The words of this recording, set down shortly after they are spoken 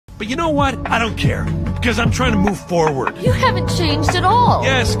But you know what? I don't care. Because I'm trying to move forward. You haven't changed at all.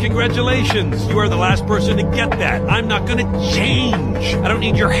 Yes, congratulations. You are the last person to get that. I'm not gonna change. I don't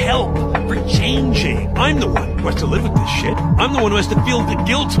need your help for changing. I'm the one who has to live with this shit. I'm the one who has to feel the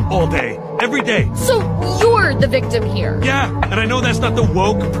guilt all day, every day. So you're the victim here. Yeah, and I know that's not the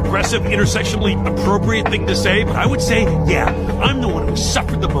woke, progressive, intersectionally appropriate thing to say, but I would say, yeah, I'm the one who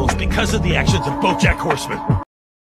suffered the most because of the actions of BoJack Horseman.